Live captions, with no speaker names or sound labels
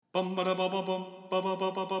Reviewing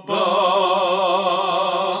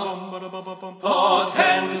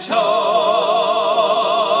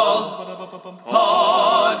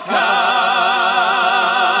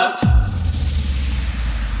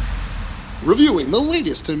the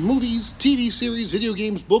latest in movies, TV series, video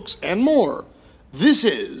games, books, and more. This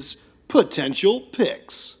is Potential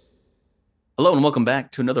Picks. Hello and welcome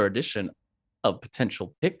back to another edition of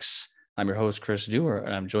Potential Picks. I'm your host, Chris Dewar,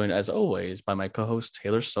 and I'm joined as always by my co-host,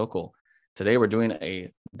 Taylor Sokol. Today we're doing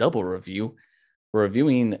a double review. We're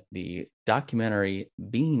reviewing the documentary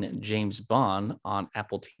Being James Bond on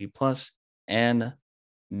Apple TV Plus and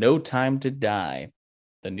No Time to Die,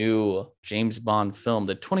 the new James Bond film,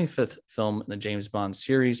 the 25th film in the James Bond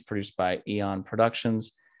series produced by Eon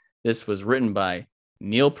Productions. This was written by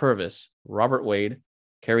Neil Purvis, Robert Wade,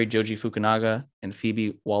 Cary Joji Fukunaga, and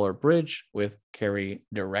Phoebe Waller-Bridge, with Cary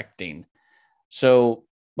directing. So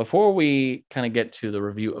before we kind of get to the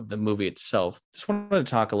review of the movie itself, just wanted to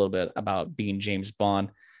talk a little bit about Being James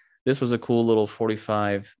Bond. This was a cool little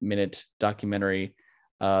 45-minute documentary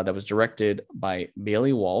that was directed by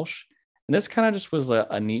Bailey Walsh. And this kind of just was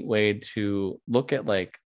a neat way to look at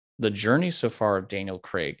like the journey so far of Daniel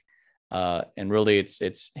Craig. And really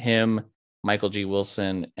it's him, Michael G.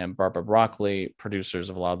 Wilson, and Barbara Broccoli, producers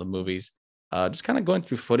of a lot of the movies, just kind of going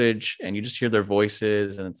through footage, and you just hear their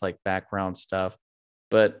voices and it's like background stuff.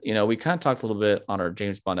 But, you know, we kind of talked a little bit on our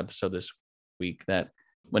James Bond episode this week that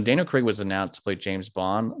when Daniel Craig was announced to play James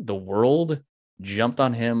Bond, the world jumped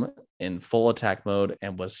on him in full attack mode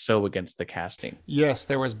and was so against the casting. Yes,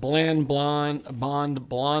 there was blonde Bond.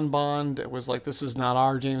 It was like, this is not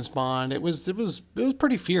our James Bond. It was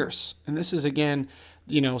pretty fierce. And this is, again,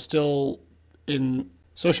 you know, still in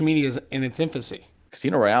social media in its infancy.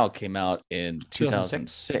 Casino Royale came out in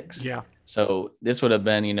 2006. Yeah. So this would have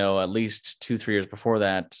been, you know, at least 2-3 years before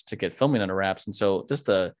that to get filming under wraps. And so just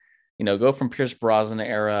to, you know, go from Pierce Brosnan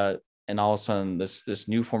era and all of a sudden this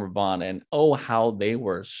new form of Bond, and oh, how they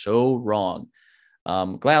were so wrong.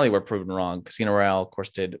 Gladly were proven wrong. Casino Royale, of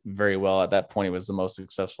course, did very well. At that point, it was the most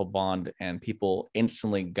successful Bond, and people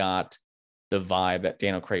instantly got the vibe that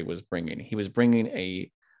Daniel Craig was bringing. He was bringing a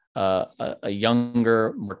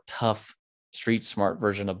younger, more tough, street smart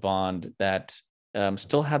version of Bond that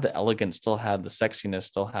still had the elegance, still had the sexiness,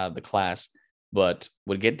 still had the class, but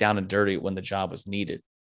would get down and dirty when the job was needed.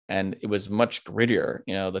 And it was much grittier.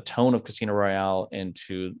 You know, the tone of Casino Royale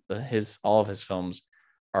into all of his films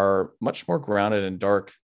are much more grounded and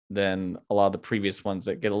dark than a lot of the previous ones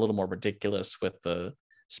that get a little more ridiculous with the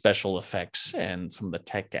special effects and some of the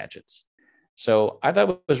tech gadgets. So I thought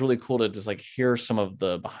it was really cool to just like hear some of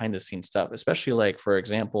the behind the scenes stuff, especially like, for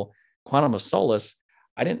example, Quantum of Solace.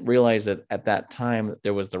 I didn't realize that at that time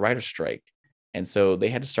there was the writer's strike. And so they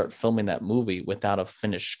had to start filming that movie without a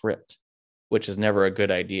finished script, which is never a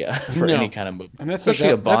good idea for any kind of movie, and that's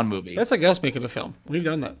especially a Bond movie. That's like us making a film. We've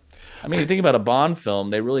done that. I mean, you think about a Bond film,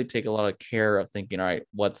 they really take a lot of care of thinking, all right,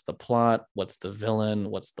 what's the plot? What's the villain?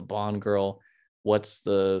 What's the Bond girl? What's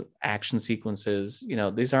the action sequences? You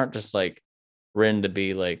know, these aren't just like written to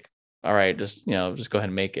be like, all right, just go ahead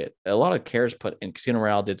and make it. A lot of care is put in. Casino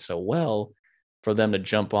Royale did so well for them to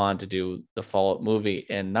jump on to do the follow-up movie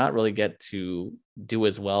and not really get to do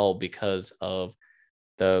as well because of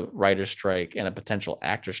the writer's strike and a potential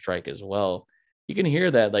actor strike as well. You can hear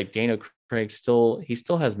that like Daniel Craig still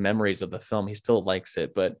has memories of the film. He still likes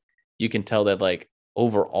it, but you can tell that like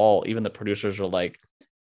overall, even the producers are like,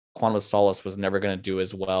 Quantum of Solace was never going to do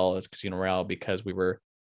as well as Casino Royale because we're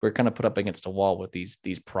kind of put up against a wall with these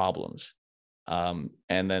problems. And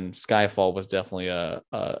then Skyfall was definitely a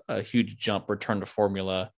huge jump, return to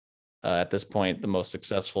formula. At this point, the most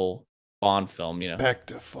successful Bond film, you know. Back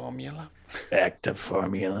to formula.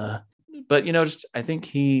 But, you know, just I think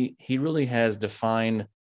he really has defined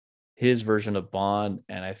his version of Bond.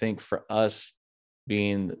 And I think for us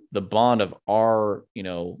being the Bond of our, you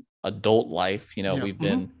know, adult life, you know, we've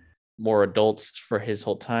been more adults for his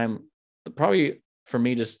whole time. Probably for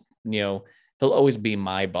me, just, you know, he'll always be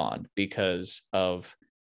my Bond because of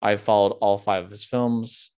I followed all 5 of his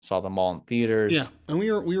films, saw them all in theaters. Yeah, and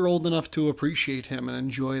we were old enough to appreciate him and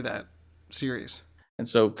enjoy that series. And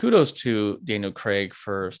so kudos to Daniel Craig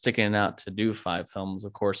for sticking it out to do 5 films.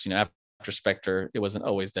 Of course, you know, after Spectre, it wasn't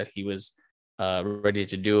always that he was ready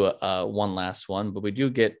to do one last one, but we do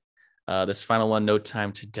get this final one, No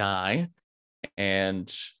Time to Die. And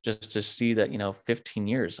just to see that, you know, 15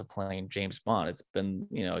 years of playing James Bond, it's been,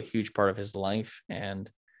 you know, a huge part of his life. And,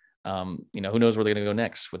 you know, who knows where they're going to go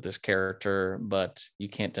next with this character, but you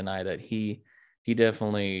can't deny that he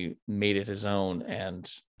definitely made it his own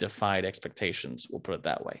and defied expectations. We'll put it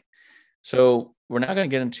that way. So we're now going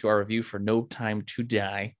to get into our review for No Time to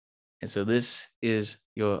Die. And so this is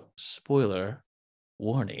your spoiler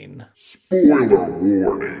warning. Spoiler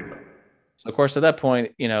warning. So of course, at that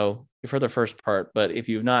point, you've heard the first part, but if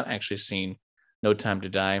you've not actually seen No Time to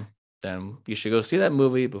Die, then you should go see that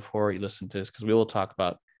movie before you listen to this, because we will talk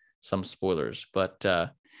about some spoilers. But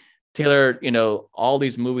Taylor, all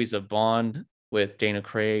these movies of Bond with Daniel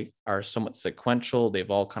Craig are somewhat sequential. They've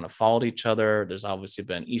all kind of followed each other. There's obviously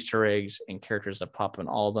been Easter eggs and characters that pop in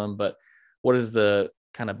all of them. But what is the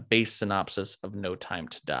kind of base synopsis of No Time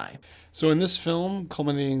to Die? So in this film,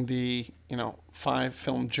 culminating the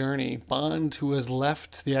 5-film journey, Bond, who has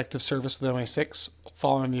left the active service of the MI6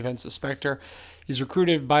 following the events of Spectre, he's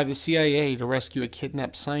recruited by the CIA to rescue a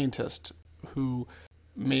kidnapped scientist who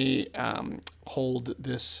may hold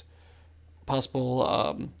this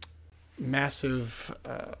possible massive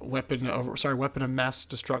weapon of mass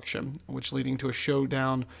destruction, which leading to a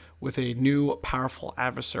showdown with a new powerful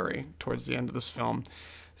adversary towards the end of this film.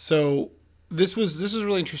 So this was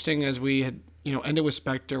really interesting, as we had ended with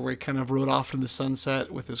Spectre, where he kind of rode off in the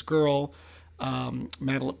sunset with this girl,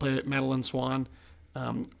 Madeline Swan,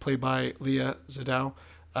 played by Léa Seydoux.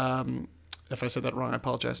 If I said that wrong, I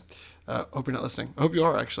apologize. Hope you're not listening. I hope you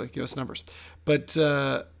are, actually. Give us numbers. But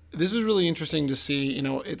this is really interesting to see.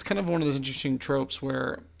 It's kind of one of those interesting tropes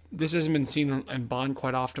where this hasn't been seen in Bond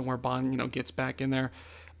quite often, where Bond, gets back in there.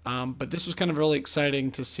 But this was kind of really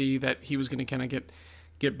exciting to see that he was going to kind of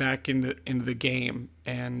get back into the game.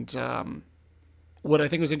 And what I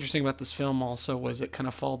think was interesting about this film also was it kind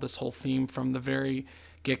of followed this whole theme from the very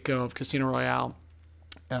get-go of Casino Royale,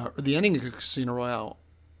 or the ending of Casino Royale,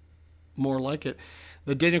 more like it.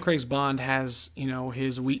 The Daniel Craig's Bond has,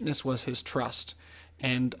 his weakness was his trust,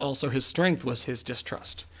 and also his strength was his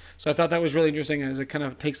distrust. So I thought that was really interesting, as it kind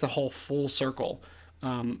of takes the whole full circle,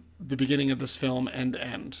 the beginning of this film and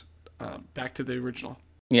end, back to the original.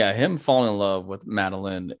 Yeah, him falling in love with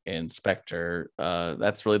Madeline in Spectre,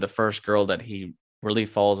 that's really the first girl that he really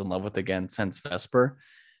falls in love with again since Vesper.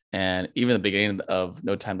 And even the beginning of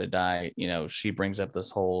No Time to Die, she brings up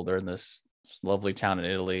this whole, they're in this lovely town in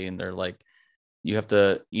Italy, and they're like, you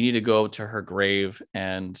need to go to her grave,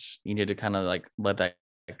 and you need to kind of like let that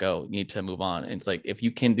go. You need to move on. And it's like, if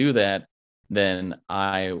you can do that, then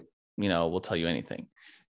I, will tell you anything.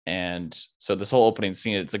 And so this whole opening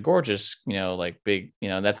scene, it's a gorgeous, like big,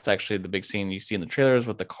 that's actually the big scene you see in the trailers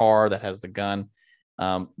with the car that has the gun.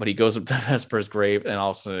 But he goes up to Vesper's grave, and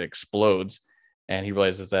also it explodes. And he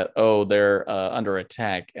realizes that, they're under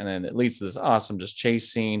attack. And then it leads to this awesome just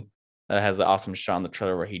chase scene that has the awesome shot in the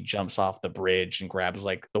trailer where he jumps off the bridge and grabs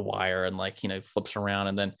like the wire and flips around.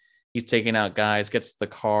 And then he's taking out guys, gets to the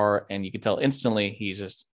car, and you can tell instantly he's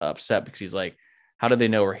just upset, because he's like, how did they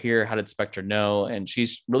know we're here? How did Spectre know? And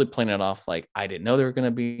she's really playing it off like, I didn't know they were going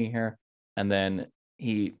to be here. And then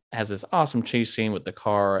he has this awesome chase scene with the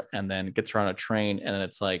car, and then gets her on a train. And then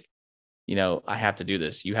it's like, I have to do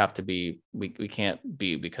this. You have to be, we can't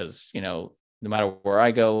be, because, no matter where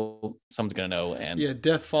I go, someone's going to know. And yeah,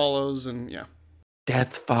 death follows. And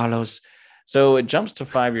death follows. So it jumps to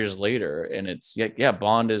 5 years later, and it's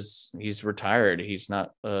Bond he's retired. He's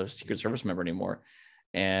not a Secret Service member anymore,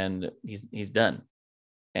 and he's done.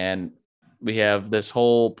 And we have this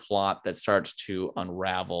whole plot that starts to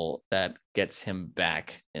unravel that gets him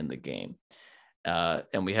back in the game.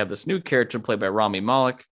 And we have this new character played by Rami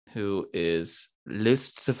Malek, who is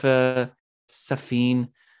Lucifer Safin,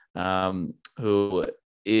 who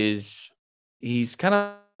is, he's kind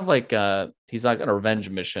of like he's like on a revenge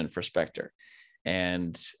mission for Spectre,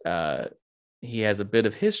 and he has a bit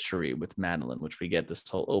of history with Madeline, which we get this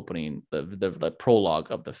whole opening, the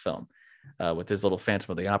prologue of the film, with his little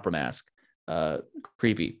Phantom of the Opera mask,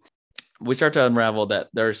 creepy. We start to unravel that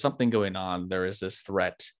there's something going on. There is this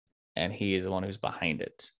threat, and he is the one who's behind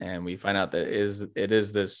it. And we find out that it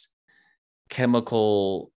is this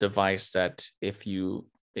chemical device that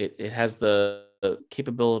it has the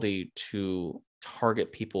capability to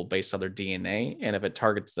target people based on their DNA, and if it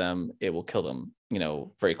targets them, it will kill them,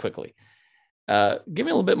 very quickly. Give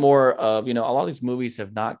me a little bit more of, a lot of these movies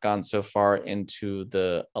have not gone so far into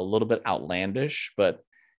a little bit outlandish, but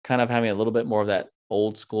kind of having a little bit more of that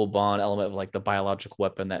old school Bond element of like the biological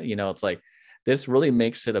weapon that, it's like, this really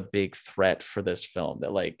makes it a big threat for this film,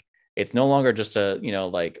 that like, it's no longer just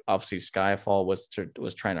like obviously Skyfall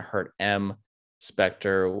was trying to hurt M.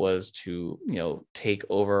 Spectre was to, take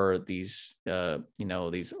over these,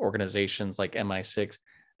 these organizations like MI6.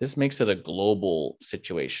 This makes it a global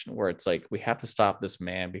situation where it's like, we have to stop this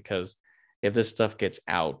man, because if this stuff gets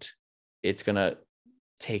out, it's going to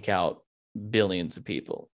take out billions of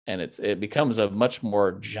people. And it becomes a much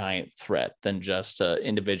more giant threat than just an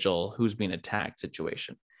individual who's being attacked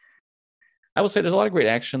situation. I would say there's a lot of great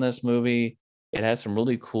action in this movie. It has some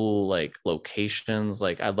really cool like locations.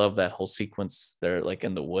 Like I love that whole sequence. They're like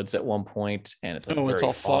in the woods at one point, and it's like Oh, it's very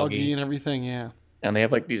all foggy foggy. and everything. Yeah. And they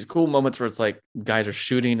have like these cool moments where it's like guys are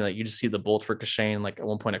shooting, and like you just see the bullets ricocheting. Like at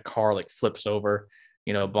one point, a car like flips over.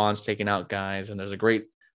 Bond's taking out guys, and there's a great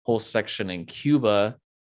whole section in Cuba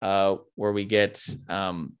where we get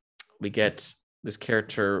this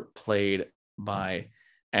character played by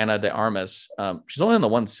Anna de Armas. She's only in the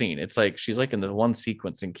one scene. It's like she's like in the one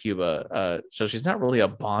sequence in Cuba. So she's not really a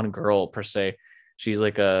Bond girl per se. She's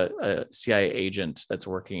like a CIA agent that's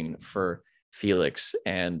working for Felix,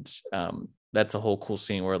 and that's a whole cool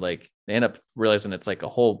scene where like they end up realizing it's like a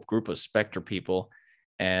whole group of Spectre people,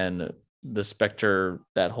 and the Spectre,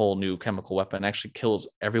 that whole new chemical weapon, actually kills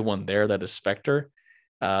everyone there that is Spectre.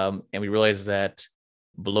 And we realize that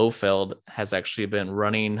Blofeld has actually been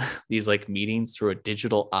running these like meetings through a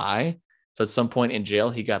digital eye. So at some point in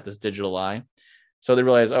jail, he got this digital eye. So they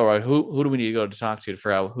realize, all right, who do we need to go to talk to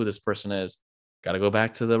figure out who this person is? Got to go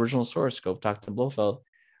back to the original source, go talk to Blofeld.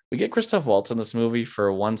 We get Christoph Waltz in this movie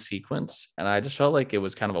for one sequence, and I just felt like it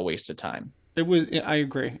was kind of a waste of time. It was. I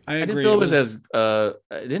agree. I I didn't agree. feel it was as I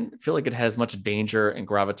didn't feel like it has much danger and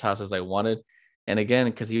gravitas as I wanted. And again,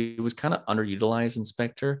 because he was kind of underutilized in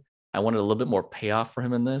Spectre, I wanted a little bit more payoff for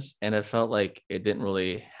him in this, and it felt like it didn't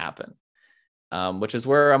really happen. Which is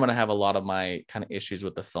where I'm going to have a lot of my kind of issues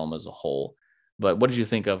with the film as a whole. But what did you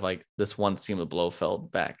think of like this one scene with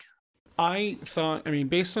Blofeld back? I thought, I mean,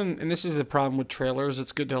 based on, and this is the problem with trailers,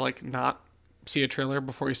 it's good to like not see a trailer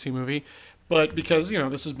before you see a movie, but because,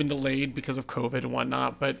 this has been delayed because of COVID and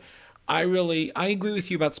whatnot. But I agree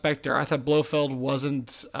with you about Spectre. I thought Blofeld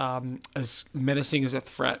wasn't as menacing as a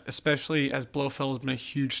threat, especially as Blofeld has been a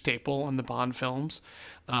huge staple in the Bond films,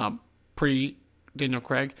 pre Daniel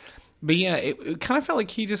Craig. But yeah, it kind of felt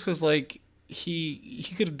like he just was like,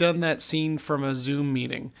 he could have done that scene from a Zoom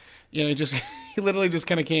meeting. Just he literally just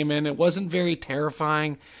kind of came in. It wasn't very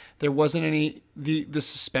terrifying. There wasn't any the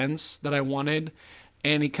suspense that I wanted,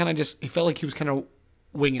 and he felt like he was kind of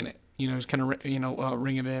winging it. He was kind of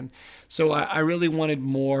ringing it in. So I really wanted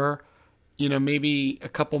more. Maybe a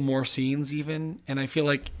couple more scenes even, and I feel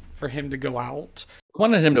like for him to go out. I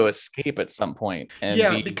wanted him to escape at some point, and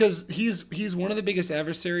Yeah, because he's one of the biggest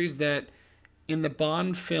adversaries that in the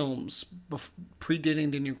Bond films predating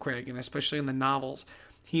Daniel Craig, and especially in the novels,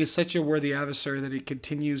 he is such a worthy adversary that he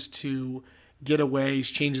continues to get away.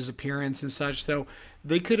 He's changed his appearance and such. So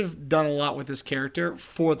they could have done a lot with this character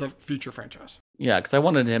for the future franchise. Yeah, because I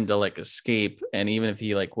wanted him to like escape, and even if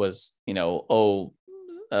he like was, Rami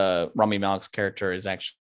Malek's character is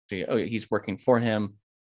actually, he's working for him,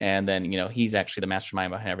 and then he's actually the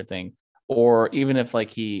mastermind behind everything. Or even if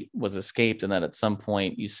like he was escaped, and then at some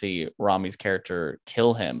point you see Rami's character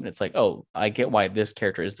kill him, and it's like, oh, I get why this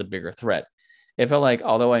character is the bigger threat. It felt like,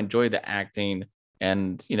 although I enjoyed the acting,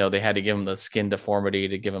 and they had to give him the skin deformity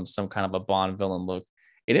to give him some kind of a Bond villain look,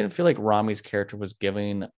 it didn't feel like Rami's character was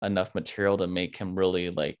giving enough material to make him really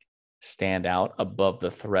like stand out above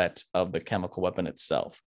the threat of the chemical weapon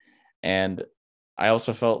itself. And I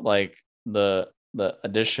also felt like the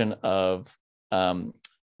addition of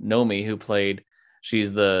Nomi, who played,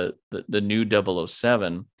 she's the new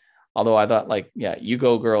 007. Although I thought like, yeah, you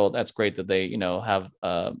go girl, that's great that they have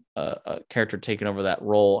a character taking over that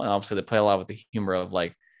role, and obviously they play a lot with the humor of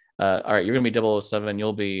like, all right, you're gonna be 007,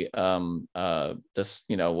 you'll be this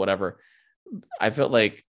whatever. I felt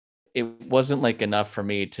like it wasn't like enough for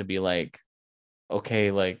me to be like,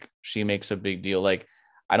 okay, like she makes a big deal. Like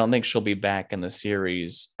I don't think she'll be back in the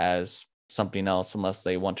series as something else unless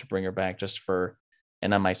they want to bring her back just for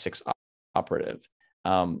an MI6 operative.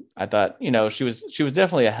 I thought she was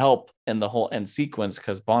definitely a help in the whole end sequence,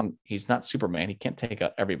 because Bond, he's not Superman, he can't take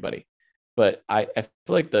out everybody. But I feel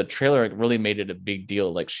like the trailer really made it a big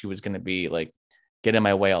deal, like she was going to be like, get in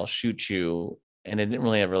my way, I'll shoot you, and it didn't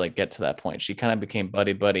really ever like get to that point. She kind of became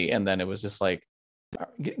buddy, and then it was just like,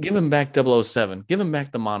 give him back 007, give him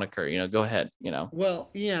back the moniker, go ahead. Well,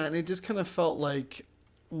 yeah, and it just kind of felt like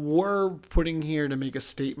we're putting here to make a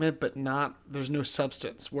statement, but there's no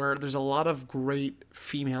substance, where there's a lot of great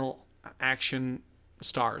female action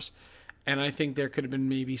stars. And I think there could have been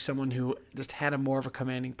maybe someone who just had a more of a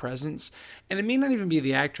commanding presence. And it may not even be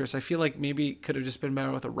the actress. I feel like maybe it could have just been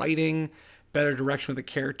better with the writing, better direction with the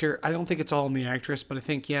character. I don't think it's all in the actress, but I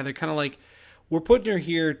think, yeah, they're kind of like, we're putting her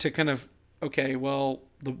here to kind of, okay, well,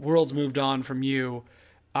 the world's moved on from you.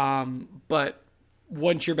 But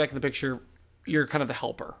once you're back in the picture, you're kind of the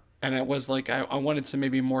helper. And it was like, I wanted some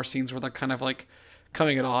maybe more scenes where they're kind of like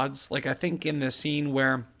coming at odds. Like I think in the scene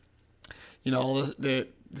where, all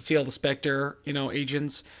see all the Spectre,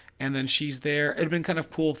 agents, and then she's there. It'd been kind of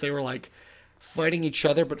cool if they were like fighting each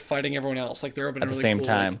other but fighting everyone else. Like there have been At the really same cool,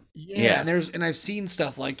 like time. yeah, Yeah. and I've seen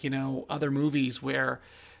stuff like other movies where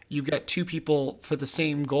you've got two people for the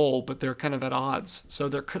same goal but they're kind of at odds. So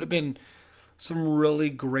there could have been some really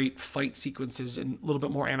great fight sequences and a little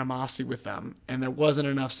bit more animosity with them, and there wasn't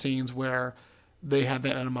enough scenes where they had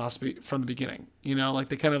that animosity from the beginning. Like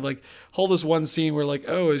they kind of like hold this one scene where like,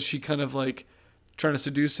 oh, is she kind of like trying to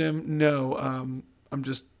seduce him? No, I'm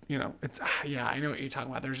just it's yeah, I know what you're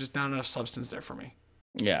talking about. There's just not enough substance there for me.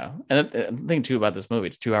 Yeah. And the thing too about this movie,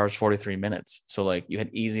 it's 2 hours, 43 minutes. So like you had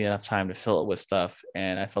easy enough time to fill it with stuff.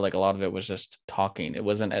 And I felt like a lot of it was just talking. It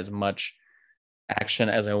wasn't as much action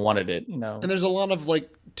as I wanted it, And there's a lot of like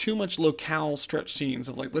too much locale stretch scenes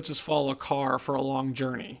of like let's just follow a car for a long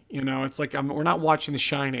journey. It's like we're not watching The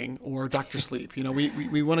Shining or Doctor Sleep.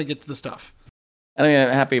 We want to get to the stuff. And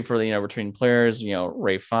I'm happy for the returning players.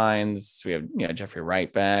 Ray Fiennes. We have Jeffrey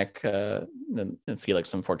Wright back. And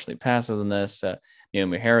Felix unfortunately passes in this.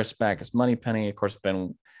 Naomi Harris back as Moneypenny. Of course,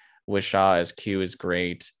 Ben Whishaw as Q is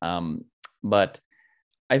great. But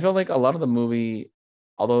I felt like a lot of the movie,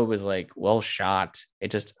 although it was like well shot,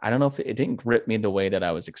 I don't know if it didn't grip me the way that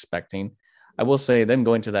I was expecting. I will say them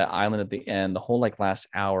going to that island at the end, the whole like last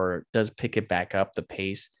hour does pick it back up the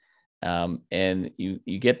pace. And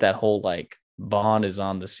you get that whole like Bond is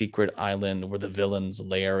on the secret island where the villain's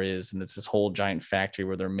lair is, and it's this whole giant factory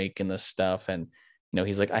where they're making this stuff. And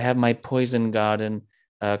he's like, I have my poison garden.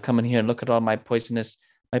 Come in here and look at all my poisonous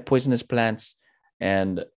plants.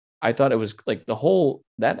 And I thought it was like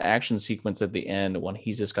that action sequence at the end when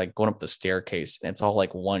he's just like going up the staircase and it's all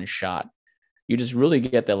like one shot. You just really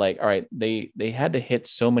get that like, all right, they had to hit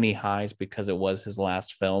so many highs because it was his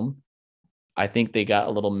last film. I think they got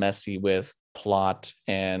a little messy with plot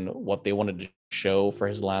and what they wanted to show for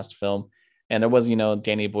his last film. And there was,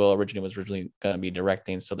 Danny Boyle was originally going to be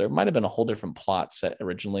directing. So there might have been a whole different plot set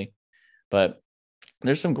originally, but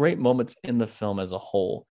there's some great moments in the film as a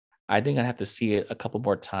whole. I think I'd have to see it a couple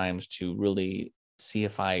more times to really see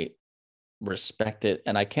if I respect it.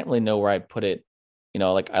 And I can't really know where I put it.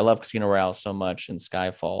 Like I love Casino Royale so much and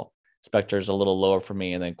Skyfall. Spectre's a little lower for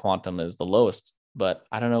me, and then Quantum is the lowest. But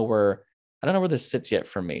I don't know where this sits yet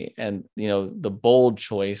for me. And the bold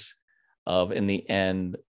choice of in the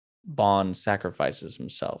end, Bond sacrifices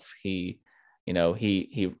himself. He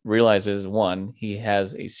realizes one, he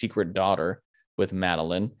has a secret daughter with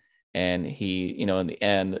Madeline. And he, in the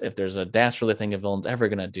end, if there's a dastardly thing a villain's ever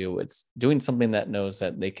going to do, it's doing something that knows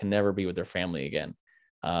that they can never be with their family again.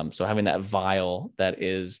 So having that vial that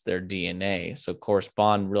is their DNA. So of course,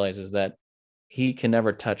 Bond realizes that he can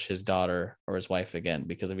never touch his daughter or his wife again,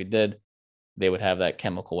 because if he did, they would have that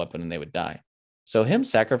chemical weapon and they would die. So him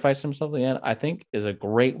sacrificing himself at the end, I think, is a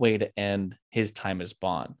great way to end his time as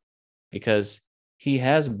Bond, because he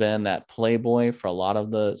has been that playboy for a lot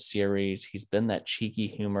of the series. He's been that cheeky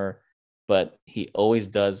humor, but he always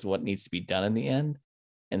does what needs to be done in the end.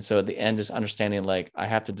 And so at the end, just understanding like, I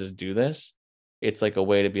have to just do this. It's like a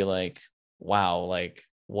way to be like, wow, like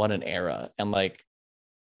what an era. And like,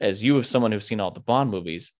 as you, as someone who's seen all the Bond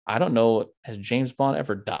movies, I don't know, has James Bond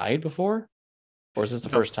ever died before? Or is this the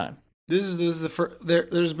first time? This is the first.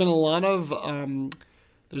 There's been a lot of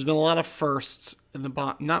firsts in the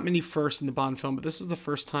Bond. Not many firsts in the Bond film, but this is the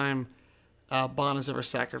first time Bond has ever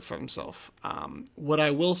sacrificed himself. What I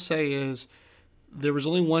will say is there was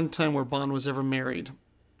only one time where Bond was ever married,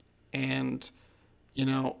 and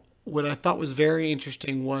what I thought was very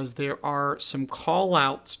interesting was there are some call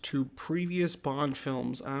outs to previous Bond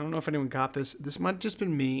films. I don't know if anyone got this. This might have just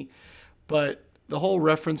been me, but the whole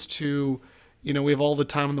reference to, we have all the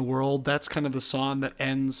time in the world. That's kind of the song that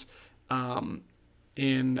ends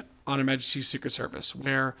in On Her Majesty's Secret Service,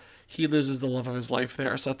 where he loses the love of his life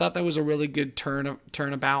there. So I thought that was a really good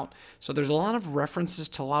turnabout. So there's a lot of references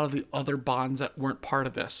to a lot of the other Bonds that weren't part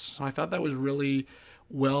of this. So I thought that was really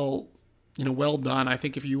well done. I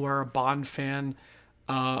think if you are a Bond fan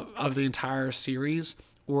of the entire series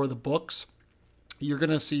or the books, you're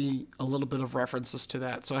gonna see a little bit of references to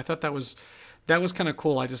that. So I thought that was kind of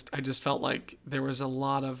cool. I just felt like there was a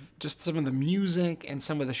lot of just some of the music and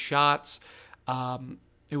some of the shots.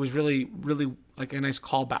 It was really, really like a nice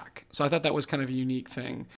callback. So I thought that was kind of a unique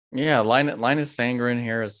thing. Yeah, Linus Sangren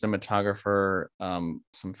here as cinematographer.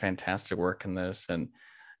 Some fantastic work in this, and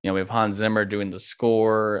we have Hans Zimmer doing the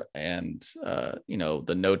score, and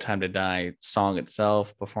the No Time to Die song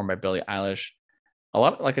itself, performed by Billie Eilish. A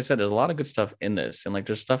lot, like I said, there's a lot of good stuff in this, and like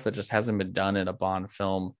there's stuff that just hasn't been done in a Bond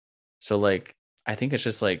film. So like I think it's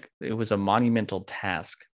just like it was a monumental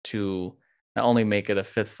task to not only make it a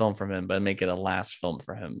fifth film for him, but make it a last film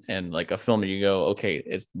for him, and like a film that you go, okay,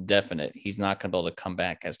 it's definite he's not going to be able to come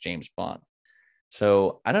back as James Bond.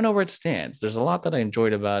 So I don't know where it stands. There's a lot that I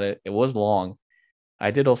enjoyed about it. It was long.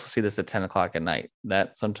 I did also see this at 10 o'clock at night.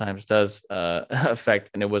 That sometimes does affect.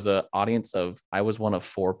 And it was an audience of, I was one of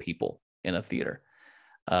 4 people in a theater.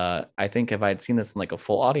 I think if I had seen this in like a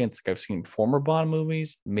full audience, like I've seen former Bond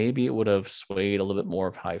movies, maybe it would have swayed a little bit more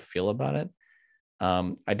of how I feel about it.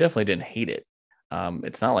 I definitely didn't hate it.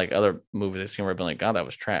 It's not like other movies I've seen where I've been like, God, that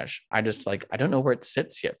was trash. I just like, I don't know where it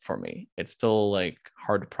sits yet for me. It's still like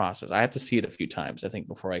hard to process. I have to see it a few times, I think,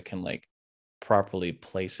 before I can like properly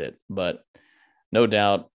place it. But no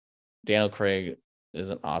doubt, Daniel Craig is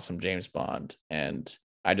an awesome James Bond. And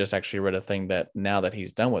I just actually read a thing that now that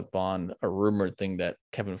he's done with Bond, a rumored thing that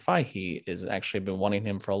Kevin Feige is actually been wanting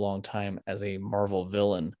him for a long time as a Marvel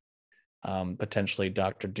villain, potentially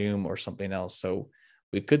Doctor Doom or something else. So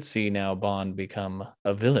we could see now Bond become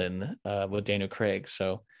a villain with Daniel Craig.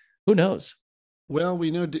 So who knows? Well,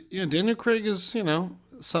 we know, Daniel Craig is, some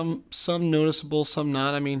noticeable, some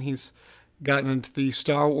not. I mean, he's gotten into the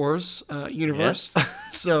Star Wars universe, Yes.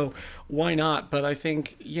 so why not? But I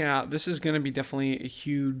think, this is going to be definitely a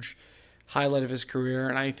huge highlight of his career.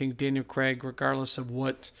 And I think Daniel Craig, regardless of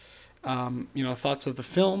what, thoughts of the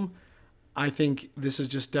film, I think this is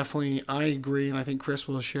just definitely, I agree. And I think Chris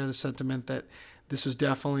will share the sentiment that this was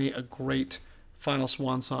definitely a great final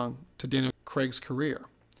swan song to Daniel Craig's career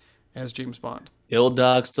as James Bond. The old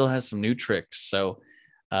dog still has some new tricks. So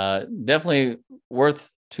definitely worth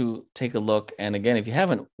to take a look. And again, if you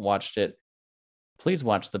haven't watched it, please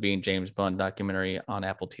watch the Being James Bond documentary on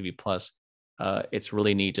Apple TV Plus. It's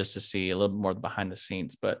really neat just to see a little more behind the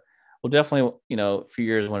scenes. But we'll definitely, a few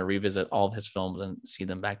years want to revisit all of his films and see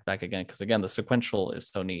them back again. Because again, the sequential is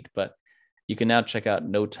so neat. But you can now check out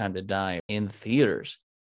No Time to Die in theaters.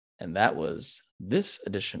 And that was this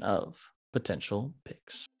edition of Potential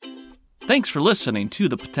Picks. Thanks for listening to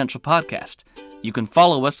the Potential Podcast. You can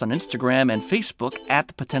follow us on Instagram and Facebook at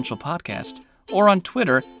The Potential Podcast or on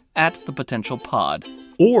Twitter at The Potential Pod.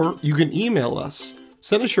 Or you can email us.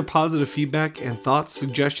 Send us your positive feedback and thoughts,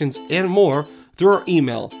 suggestions, and more through our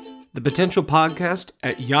email,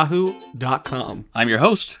 thepotentialpodcast@yahoo.com. I'm your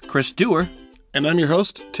host, Chris Dewar. And I'm your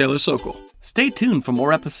host, Taylor Sokol. Stay tuned for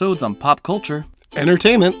more episodes on pop culture,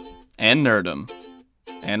 Entertainment, and nerdom.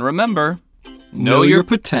 And remember, know your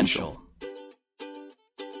potential.